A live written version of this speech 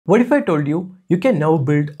What if I told you you can now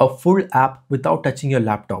build a full app without touching your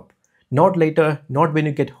laptop? Not later, not when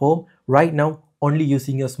you get home, right now, only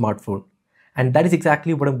using your smartphone. And that is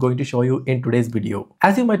exactly what I'm going to show you in today's video.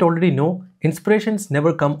 As you might already know, inspirations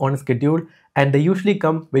never come on a schedule and they usually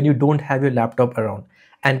come when you don't have your laptop around.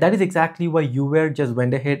 And that is exactly why YouWare just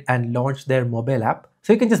went ahead and launched their mobile app.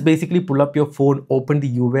 So you can just basically pull up your phone, open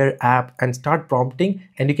the YouWare app and start prompting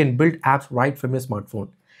and you can build apps right from your smartphone.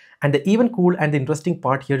 And the even cool and the interesting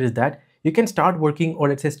part here is that you can start working or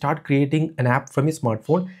let's say start creating an app from your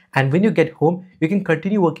smartphone, and when you get home you can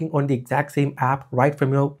continue working on the exact same app right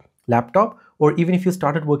from your laptop, or even if you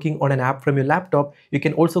started working on an app from your laptop you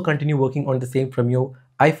can also continue working on the same from your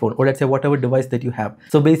iPhone or let's say whatever device that you have.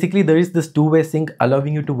 So basically there is this two-way sync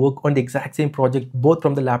allowing you to work on the exact same project both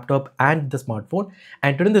from the laptop and the smartphone.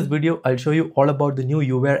 And today in this video I'll show you all about the new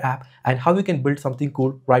YouWare app and how you can build something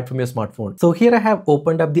cool right from your smartphone. So here I have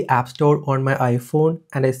opened up the App Store on my iPhone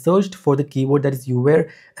and I searched for the keyword that is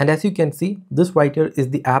YouWare, and as you can see this right here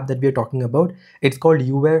is the app that we are talking about. It's called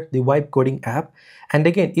YouWare, the vibe coding app. And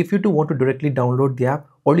again, if you do want to directly download the app,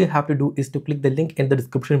 all you have to do is to click the link in the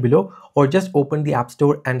description below or just open the App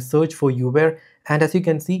Store and search for YouWare. And as you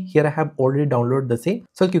can see here I have already downloaded the same,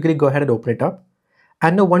 so I'll quickly go ahead and open it up.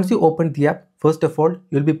 And now once you open the app, first of all,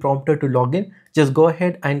 you'll be prompted to log in. Just go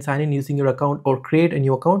ahead and sign in using your account or create a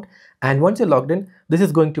new account. And once you're logged in, this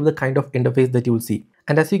is going to be the kind of interface that you will see.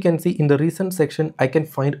 And as you can see in the recent section, I can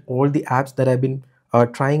find all the apps that I've been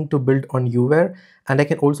trying to build on YouWare. And I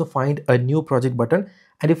can also find a new project button.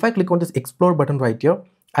 And if I click on this explore button right here,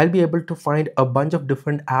 I'll be able to find a bunch of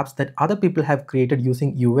different apps that other people have created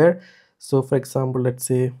using YouWare. So for example, let's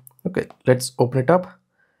say, okay, let's open it up.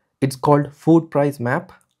 It's called food price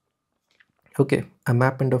map. Okay, a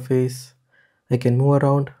map interface. I can move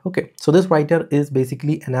around. Okay, so this right here is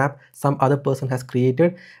basically an app some other person has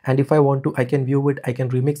created, and if I want to I can view it, I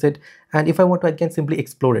can remix it, and if I want to I can simply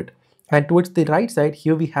explore it. And towards the right side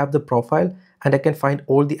here we have the profile, and I can find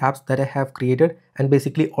all the apps that I have created and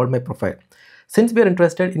basically all my profile. Since we are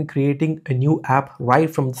interested in creating a new app right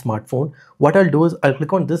from the smartphone, what I'll do is I'll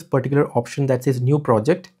click on this particular option that says new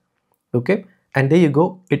project. Okay, and there you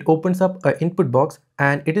go, it opens up an input box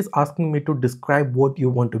and it is asking me to describe what you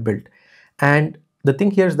want to build. And the thing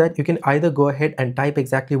here is that you can either go ahead and type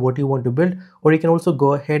exactly what you want to build, or you can also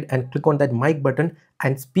go ahead and click on that mic button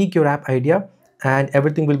and speak your app idea, and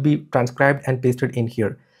everything will be transcribed and pasted in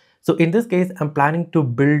here. So in this case I'm planning to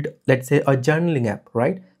build, let's say, a journaling app,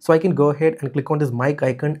 right? So I can go ahead and click on this mic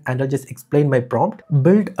icon and I'll just explain my prompt.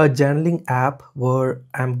 Build a journaling app where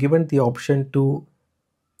I'm given the option to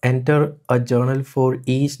enter a journal for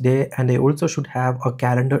each day, and I also should have a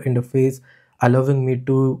calendar interface allowing me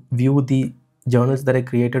to view the journals that I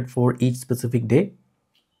created for each specific day.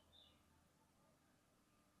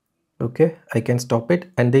 Okay, I can stop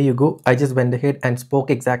it, and there you go, I just went ahead and spoke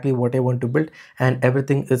exactly what I want to build and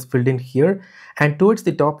everything is filled in here. And towards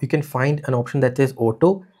the top you can find an option that says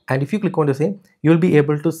auto, and if you click on the same you'll be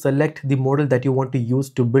able to select the model that you want to use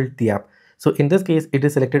to build the app. So in this case it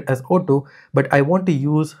is selected as auto, but I want to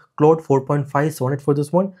use Claude 4.5 Sonnet for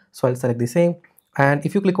this one, so I'll select the same. And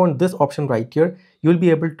if you click on this option right here, you'll be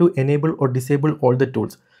able to enable or disable all the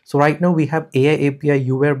tools. So right now we have AI API,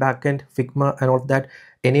 YouWare backend, Figma and all of that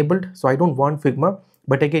enabled, so I don't want Figma.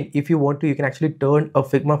 But again, if you want to, you can actually turn a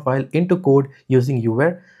Figma file into code using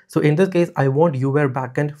YouWare. So in this case I want YouWare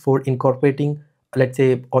backend for incorporating, let's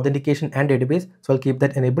say, authentication and database, so I'll keep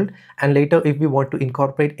that enabled. And later if we want to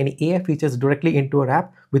incorporate any AI features directly into our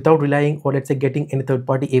app without relying or let's say getting any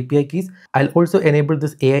third-party API keys, I'll also enable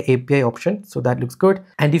this AI API option, so that looks good.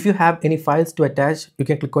 And if you have any files to attach, you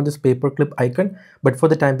can click on this paperclip icon, but for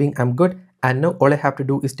the time being I'm good. And now all I have to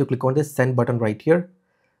do is to click on this send button right here.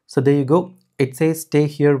 So there you go, it says stay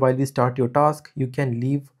here while we start your task, you can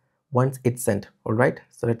leave once it's sent. All right,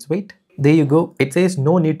 so let's wait. There you go, it says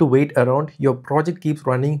no need to wait around, your project keeps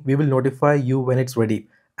running, we will notify you when it's ready.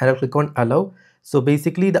 And I'll click on allow. So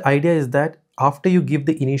basically the idea is that after you give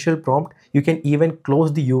the initial prompt, you can even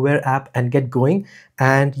close the YouWare app and get going,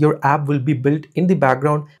 and your app will be built in the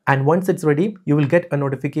background, and once it's ready you will get a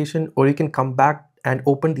notification, or you can come back and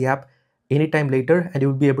open the app anytime later and you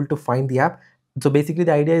will be able to find the app. So basically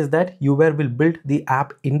the idea is that YouWare will build the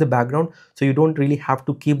app in the background, so you don't really have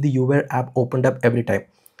to keep the YouWare app opened up every time.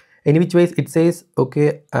 In which ways it says,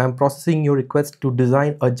 okay, I'm processing your request to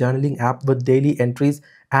design a journaling app with daily entries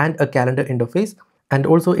and a calendar interface. And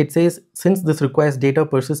also it says, since this requires data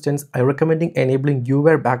persistence, I'm recommending enabling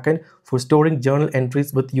YouWare backend for storing journal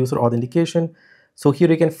entries with user authentication. So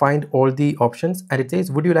here you can find all the options, and it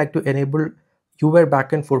says, would you like to enable YouWare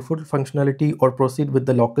backend for full functionality or proceed with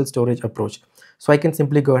the local storage approach? So I can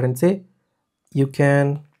simply go ahead and say, you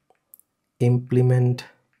can implement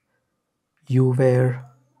YouWare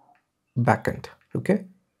backend. Okay,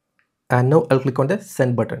 and now I'll click on the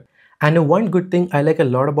send button. And one good thing I like a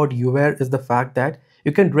lot about YouWare is the fact that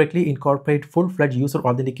you can directly incorporate full-fledged user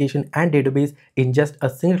authentication and database in just a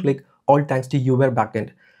single click, all thanks to YouWare backend.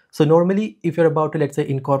 So normally, if you're about to, let's say,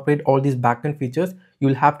 incorporate all these backend features,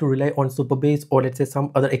 you'll have to rely on Superbase or let's say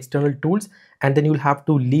some other external tools, and then you'll have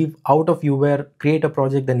to leave out of YouWare, create a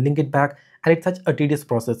project, then link it back, and it's such a tedious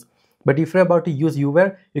process. But if you're about to use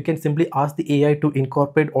YouWare, you can simply ask the AI to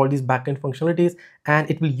incorporate all these backend functionalities, and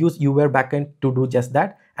it will use YouWare backend to do just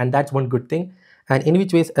that. And that's one good thing. And in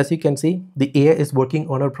which ways, as you can see, the AI is working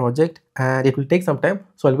on our project and it will take some time.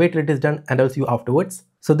 So I'll wait till it is done and I'll see you afterwards.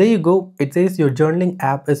 So there you go. It says your journaling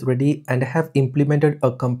app is ready, and I have implemented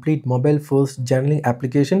a complete mobile first journaling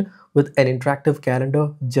application with an interactive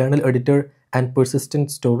calendar, journal editor, and persistent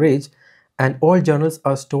storage. And all journals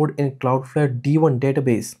are stored in Cloudflare D1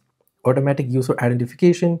 database, automatic user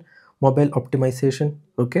identification, mobile optimization.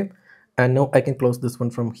 Okay, and now I can close this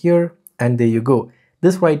one from here, and there you go.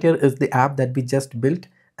 This right here is the app that we just built,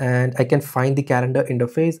 and I can find the calendar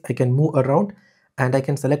interface. I can move around and I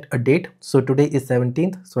can select a date. So today is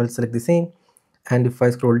 17th, so I'll select the same. And if I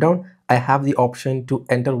scroll down, I have the option to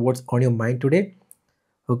enter what's on your mind today.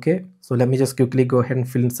 Okay, so let me just quickly go ahead and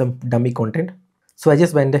fill in some dummy content. So I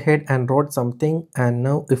just went ahead and wrote something, and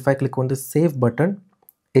now if I click on the save button,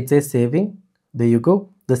 it says saving. There you go,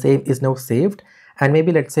 the save is now saved. And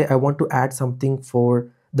maybe let's say I want to add something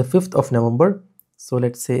for the 5th of November. So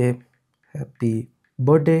let's say happy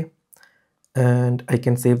birthday, and I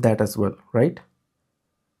can save that as well, right?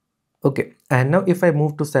 Okay, and now if I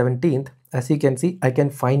move to 17th, as you can see, I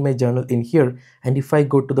can find my journal in here. And if I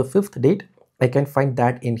go to the 5th date, I can find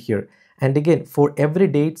that in here. And again, for every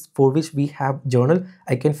dates for which we have journal,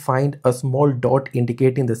 I can find a small dot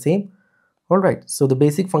indicating the same. All right, so the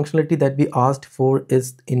basic functionality that we asked for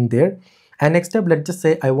is in there. And next up, let's just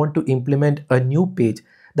say I want to implement a new page,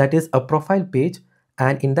 that is a profile page.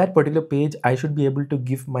 And in that particular page, I should be able to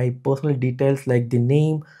give my personal details like the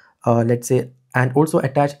name, let's say, and also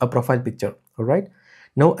attach a profile picture. All right,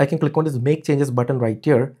 now I can click on this make changes button right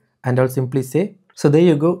here, and I'll simply say, so there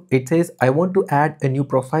you go. It says I want to add a new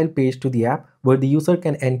profile page to the app where the user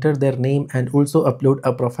can enter their name and also upload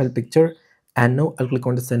a profile picture. And now I'll click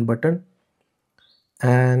on the send button,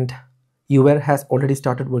 and YouWare has already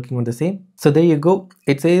started working on the same. So there you go.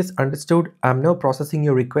 It says understood. I'm now processing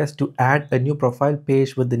your request to add a new profile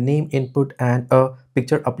page with the name input and a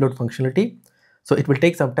picture upload functionality. So it will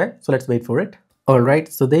take some time. So let's wait for it. All right.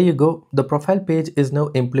 So there you go. The profile page is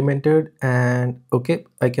now implemented, and okay,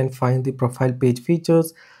 I can find the profile page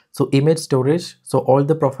features. So image storage. So all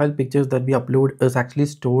the profile pictures that we upload is actually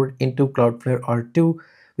stored into Cloudflare R2.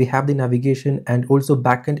 We have the navigation, and also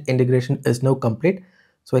backend integration is now complete.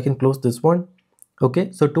 So I can close this one.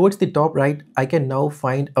 Okay, so towards the top right, I can now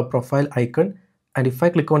find a profile icon, and if I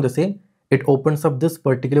click on the same, it opens up this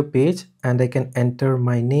particular page, and I can enter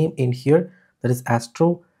my name in here, that is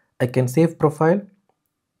Astro. I can save profile.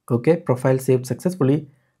 Okay, profile saved successfully.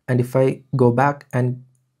 And if I go back and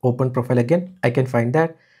open profile again, I can find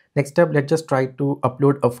that. Next up, let's just try to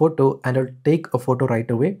upload a photo, and I'll take a photo right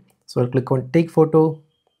away. So I'll click on take photo,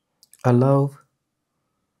 allow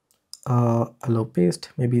paste,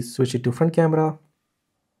 maybe switch it to front camera.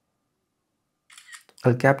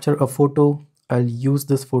 I'll capture a photo. I'll use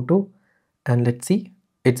this photo, and let's see,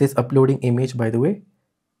 it says uploading image, by the way.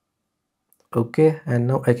 Okay, and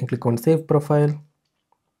now I can click on save profile.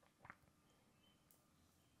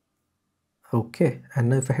 Okay, and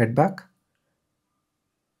now if I head back,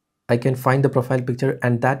 I can find the profile picture,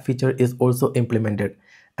 and that feature is also implemented.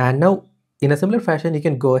 And now in a similar fashion, you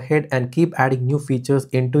can go ahead and keep adding new features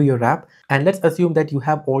into your app. And let's assume that you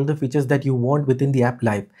have all the features that you want within the app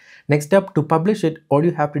live. Next up, to publish it, all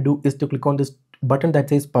you have to do is to click on this button that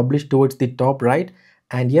says publish towards the top right.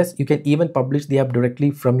 And yes, you can even publish the app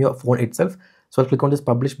directly from your phone itself. So I'll click on this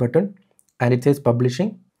publish button, and it says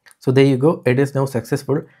publishing. So there you go, it is now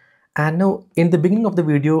successful. And now in the beginning of the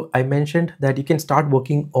video, I mentioned that you can start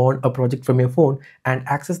working on a project from your phone and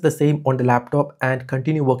access the same on the laptop and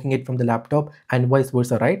continue working it from the laptop, and vice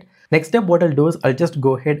versa, right? Next up, what I'll do is I'll just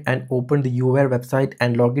go ahead and open the YouWare website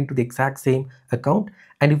and log into the exact same account.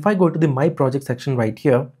 And if I go to the My Project section right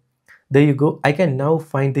here, there you go, I can now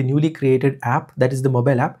find the newly created app, that is the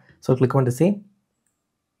mobile app. So I'll click on the same,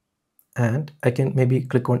 and I can maybe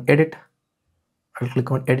click on edit. I'll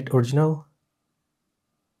click on edit original.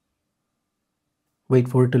 Wait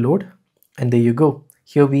for it to load, and there you go.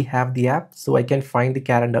 Here we have the app. So I can find the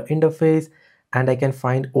calendar interface, and I can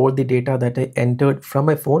find all the data that I entered from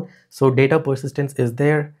my phone. So data persistence is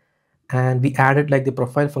there, and we added like the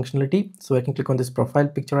profile functionality. So I can click on this profile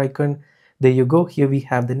picture icon. There you go. Here we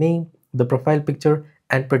have the name, the profile picture,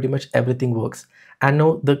 and pretty much everything works. And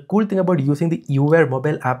now the cool thing about using the YouWare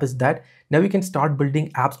mobile app is that now you can start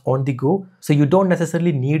building apps on the go. So you don't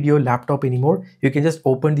necessarily need your laptop anymore. You can just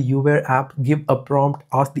open the YouWare app, give a prompt,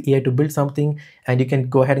 ask the AI to build something, and you can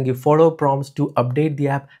go ahead and give follow prompts to update the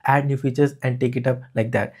app, add new features, and take it up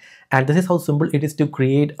like that. And this is how simple it is to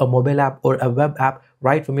create a mobile app or a web app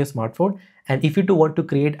right from your smartphone. And if you do want to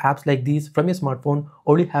create apps like these from your smartphone,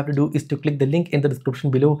 all you have to do is to click the link in the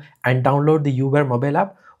description below and download the YouWare mobile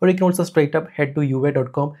app, or you can also straight up head to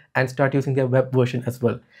youware.com and start using their web version as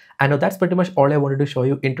well. I know that's pretty much all I wanted to show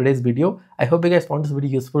you in today's video. I hope you guys found this video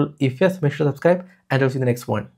useful. If yes, make sure to subscribe, and I'll see you in the next one.